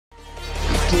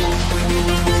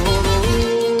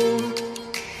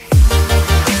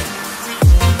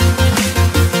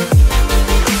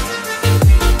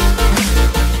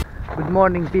Good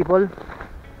morning, people.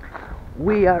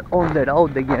 We are on the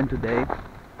road again today.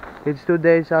 It's 2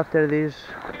 days after this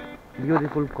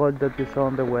beautiful cold that you saw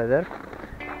on the weather,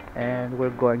 and we're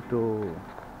going to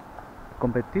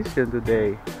competition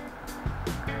today.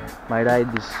 My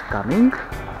ride is coming.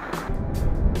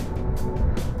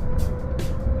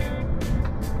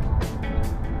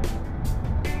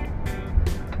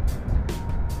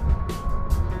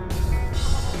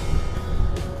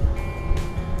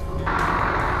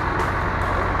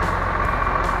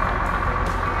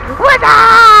 What's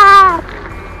up?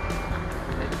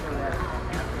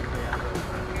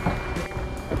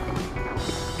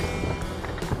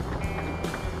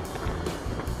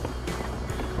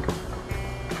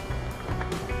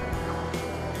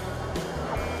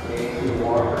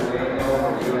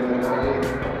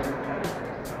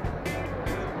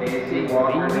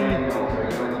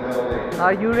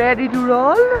 Are you ready to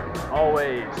roll?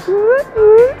 Always.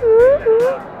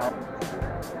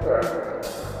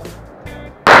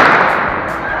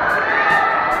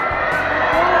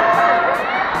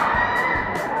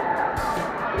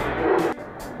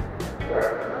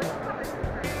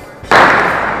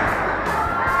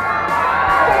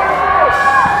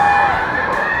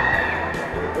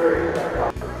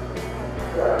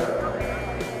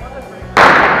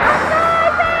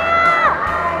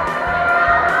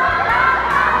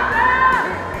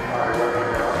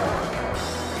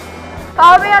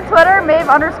 Follow me on Twitter,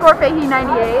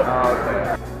 Maeve_Fahey98. Oh,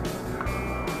 okay.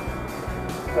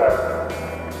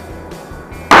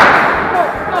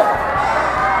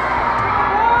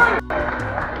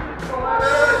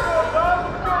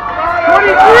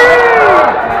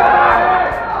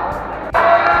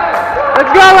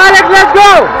 Let's go, Alex, let's go!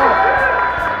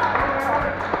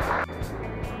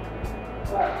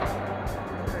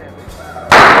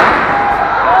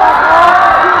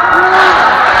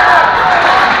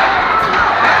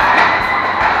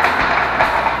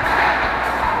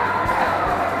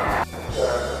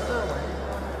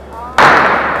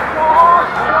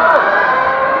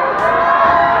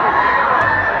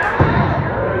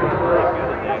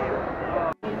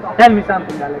 Tell me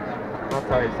something, Alex. I'll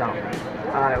tell you something.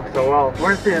 Alright, so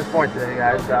we're in seeing sport today,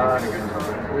 guys.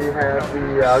 We have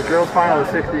the girls' final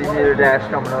 60-meter dash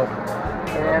coming up,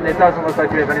 and it doesn't look like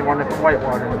we have anyone from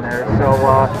Whitewater in there. So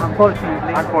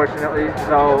unfortunately,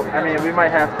 so I mean, we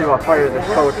might have to fire this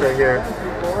coach right here.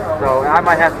 So I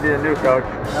might have to be the new coach,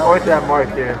 or we could have Mark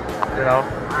here. You know?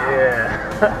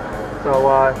 Yeah. So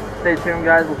stay tuned,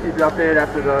 guys. We'll keep you updated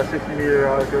after the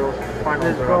 60-meter girls'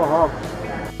 finals are up.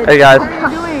 Hey guys,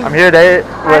 I'm here today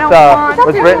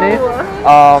with Brittany.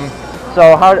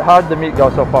 So how did the meet go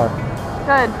so far?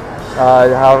 Good.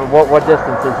 What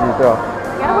distances did you throw?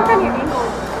 You gotta work on your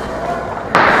angles.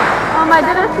 I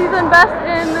did a season best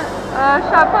in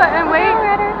shot put and weight.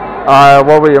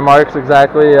 What were your marks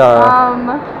exactly? 9,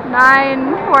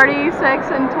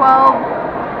 46, and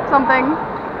 12 something.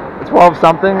 12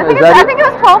 something? I think it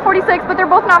was 12, 46, but they're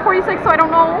both not 46, so I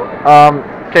don't know.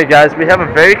 Okay guys, we have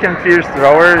a very confused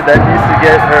thrower that needs to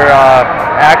get her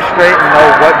act straight and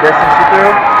know what distance she threw.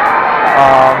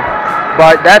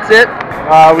 But that's it.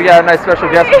 We got a nice special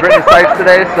guest, Brittany Sykes,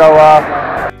 today. So,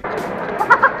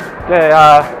 okay,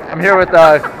 I'm here with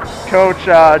Coach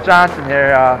Johnson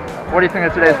here. What do you think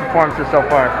of today's performances so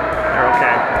far? They're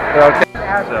okay. They're okay.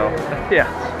 So, yeah.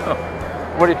 So,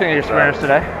 what do you think of your sprinters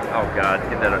today? oh God,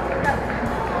 get that up.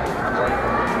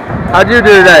 How'd you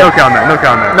do today? No comment, no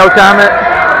comment. No comment?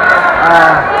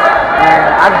 And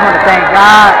I just want to thank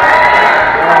God.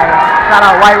 Shout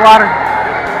out Whitewater.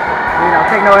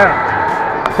 Take no L's.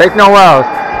 Take no L's.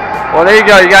 Well, there you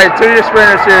go. You got your 2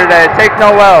 sprinters here today. Take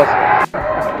no L's.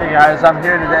 Hey guys, I'm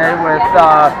here today with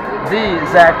the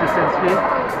Zach Jasinski.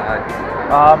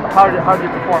 How did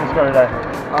your performance go today?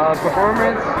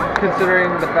 Performance,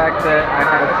 considering the fact that I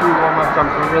had a few warm-ups, I'm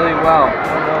doing really well.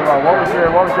 What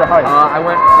was your height? I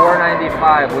went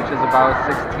 495, which is about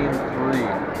 16.3.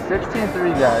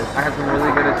 16.3, guys. I had some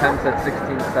really good attempts at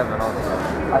 16.7 also.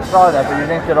 I saw that, but you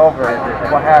didn't get over it.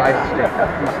 What happened? I stink.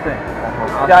 You stink.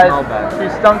 I'll Guys, smell bad. he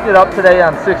stunked it up today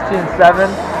on 16.7.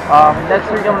 Next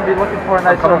week I'm going to be looking for a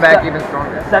nice Coming back even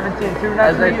stronger. 17.2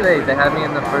 next As I week. say, they had me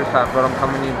in the first half, but I'm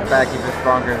coming back even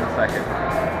stronger in the second.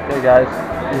 Okay, guys.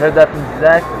 You heard that from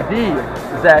Zach, the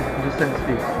Zach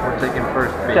Jasinski. We're taking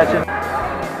first, baby. Catching.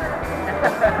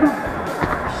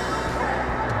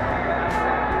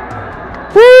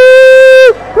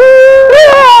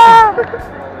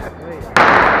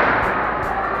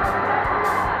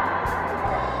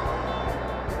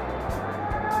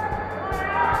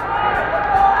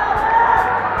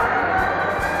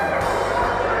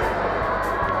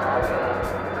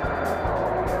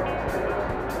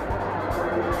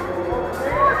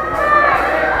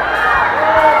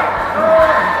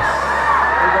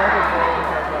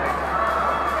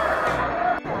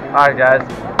 Alright guys,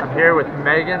 I'm here with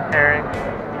Megan Herring.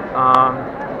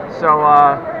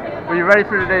 Were you ready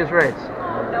for today's race?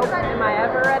 Nope. Am I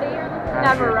ever ready?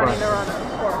 Never ready to run a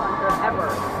 400 ever.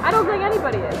 I don't think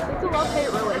anybody is. It's a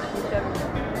love-hate relationship.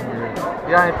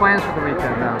 You got any plans for the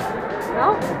weekend now?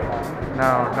 No.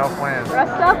 No plans.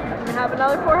 Rest up and have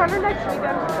another 400 next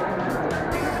weekend.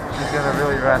 She's gonna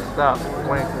really rest up.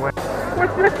 Wink, wink.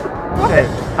 What's this? Okay,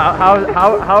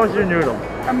 how's your noodle?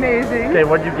 Amazing. Okay,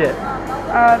 what'd you get?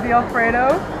 The Alfredo.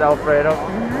 The Alfredo?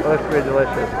 It looks pretty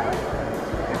delicious.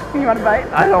 You want a bite?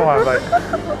 I don't want a bite.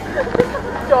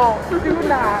 Don't. Do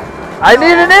not. I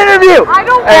need an interview! I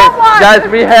don't Hey, want one! guys,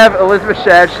 we have Elizabeth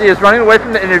Shad. She is running away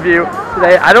from the interview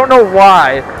today. I don't know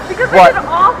why. Because but, I did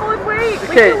awful and wait.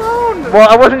 okay, Leave me alone. well,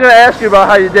 I wasn't going to ask you about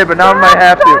how you did, but now I might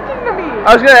have to. Talking to me.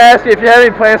 I was going to ask you if you had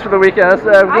any plans for the weekend. Let's,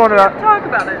 I going can't around. talk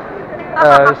about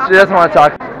it. She doesn't want to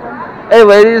talk. Hey,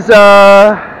 ladies,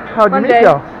 how'd you meet Monday.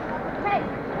 go?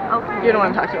 You don't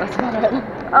want to talk to us about it.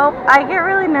 Oh, I get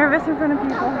really nervous in front of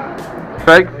people.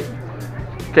 Craig?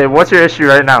 Okay, what's your issue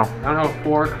right now? I don't have a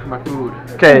fork for my food.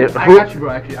 Okay, I got you, bro.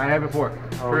 Actually, I have a fork.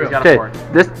 For real. Okay,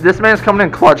 this man's coming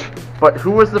in clutch. But who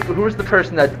was the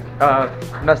person that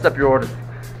messed up your order?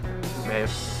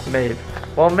 Maeve.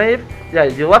 Well, Maeve, yeah,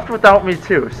 you left without me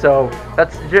too. So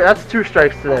that's 2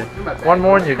 strikes today. One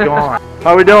more and you're gone.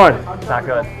 How we doing? Not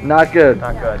good. Not good.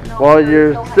 Not good. Well,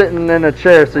 you're sitting in a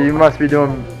chair, so you must be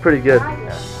doing pretty good.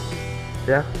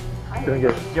 Yeah? Doing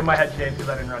good. Give my head shaved because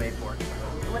I didn't run 8-4.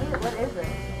 What is it?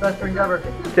 Best drink ever.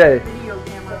 Okay. Video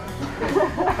camera.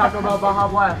 Taco Bell Baja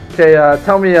Blast. Okay.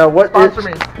 Tell me Sponsor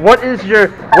me. what is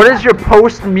your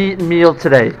post-meet meal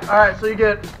today? Alright, so you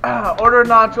get order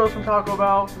nachos from Taco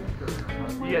Bell.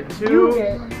 You get two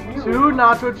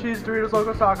nacho cheese Doritos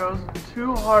Locos Tacos,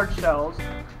 2 hard shells,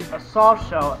 a soft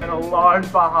shell, and a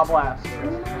large Baja Blast.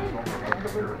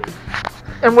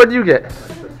 And what do you get? 3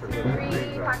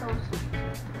 tacos.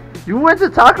 You went to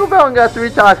Taco Bell and got 3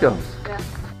 tacos. Yeah.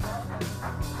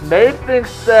 Maeve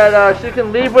thinks that she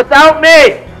can leave without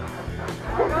me.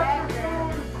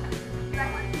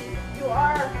 You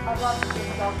are a love to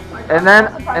yourself.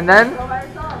 And then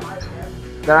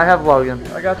I have Logan.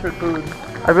 I got your food.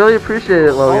 I really appreciate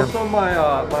it, Logan. Also, my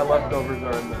leftovers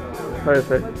are in there.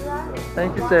 Perfect.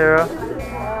 Thank you, Sarah.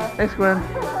 Thanks, Gwen.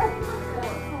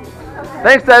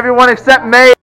 Thanks to everyone except Maeve.